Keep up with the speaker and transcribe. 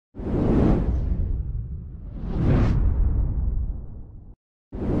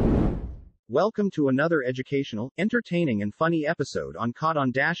Welcome to another educational, entertaining and funny episode on Caught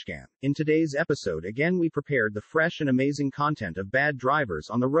on DashCam. In today's episode again we prepared the fresh and amazing content of bad drivers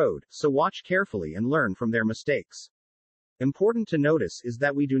on the road, so watch carefully and learn from their mistakes. Important to notice is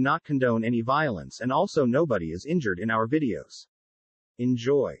that we do not condone any violence and also nobody is injured in our videos.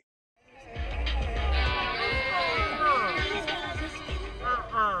 Enjoy.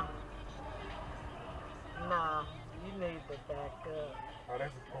 Nah, you need to back up. Oh,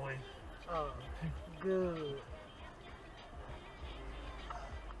 that's a police. Oh, good.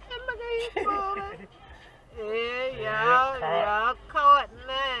 And look at you, Florida. Y'all caught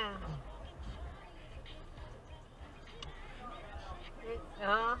now.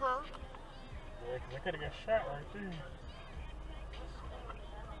 Uh-huh. Yeah, 'cause I could have got shot right there.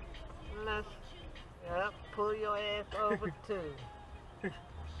 Let's, pull your ass over too.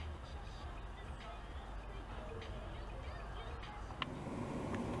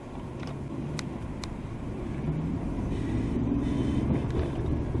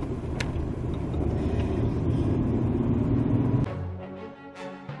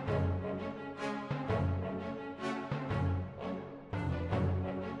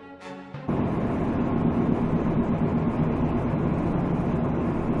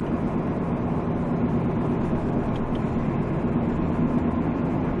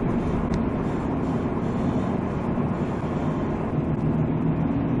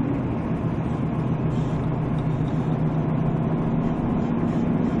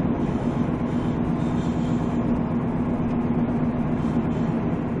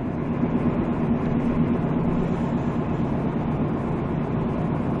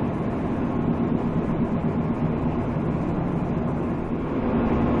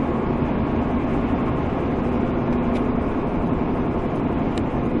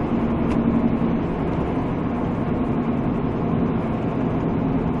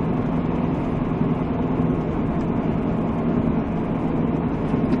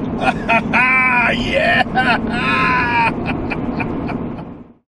 Yeah!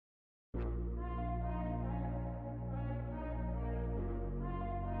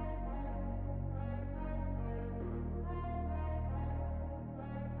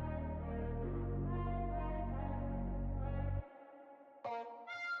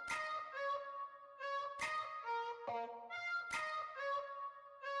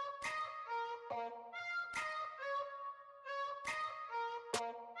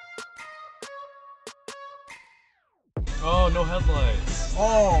 Oh, no headlights.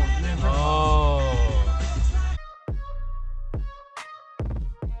 Oh, man. Oh.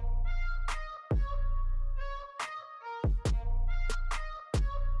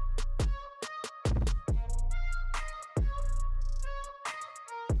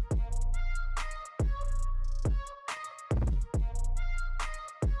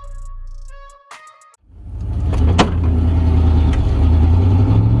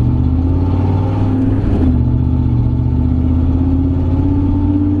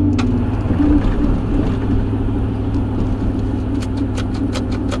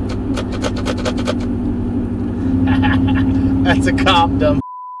 That's a cop, dumb.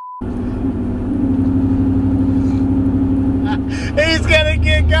 He's gonna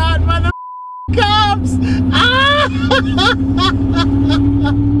get got by the cops! Ah!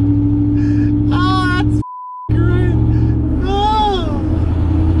 Oh, that's great. Oh.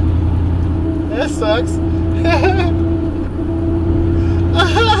 That sucks.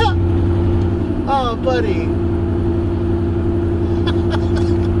 Oh, buddy.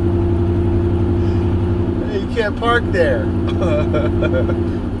 You can't park there.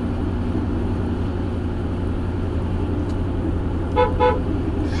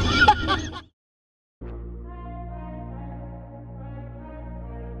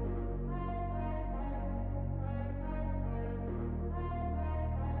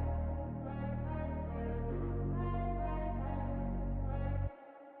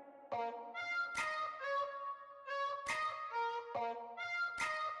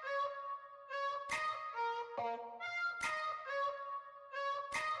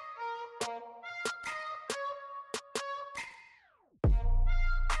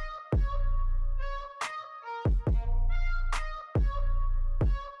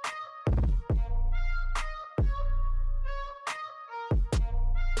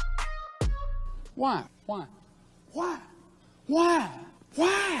 Why? Why? Why? Why?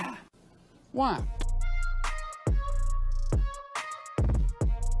 Why? Why?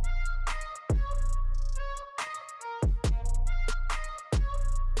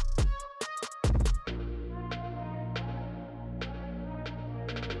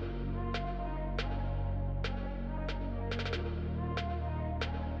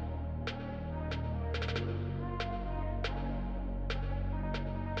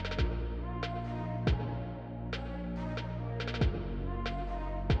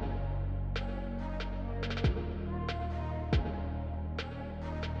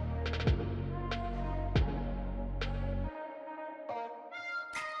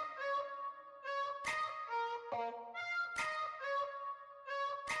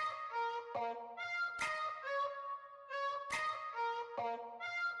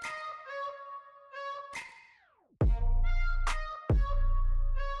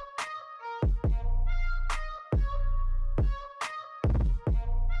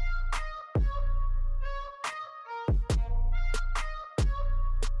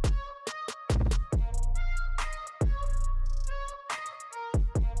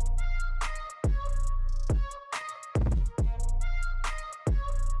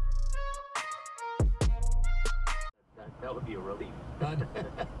 That would be a relief.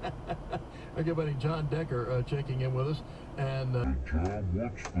 Our good buddy John Decker checking in with us, and John,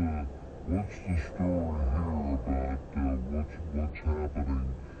 what's the story here about what's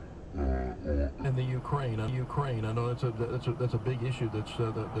happening in the Ukraine? I know that's a big issue that's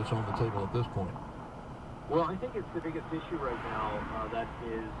on the table at this point. Well, I think it's the biggest issue right now that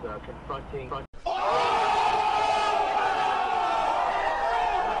is confronting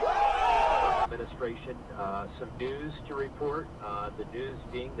administration. Some news to report. The news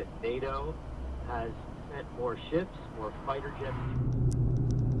being that NATO has sent more ships, more fighter jets.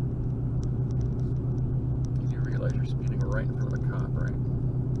 You realize you're speeding right in front of a cop, right?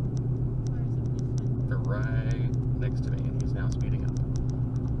 They're right next to me, and he's now speeding up.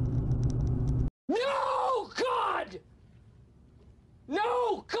 No, God!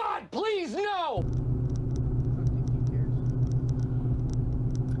 No, God, please, no!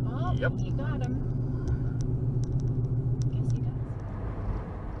 Oh, Yep. you got him. Yes, he does.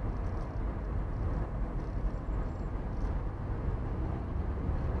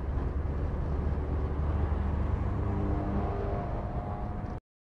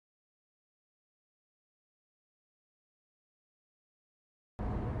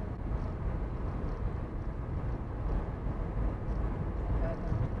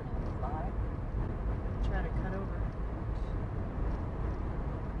 Try to cut over.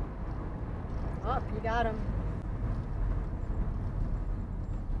 Oh, you got him.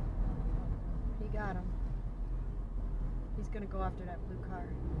 He got him. He's gonna go after that blue car.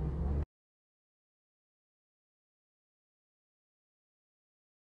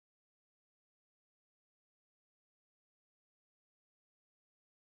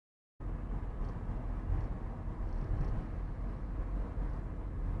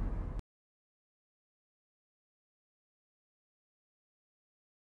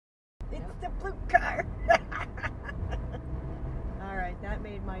 It's the blue car. All right, that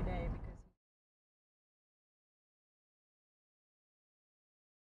made my day because.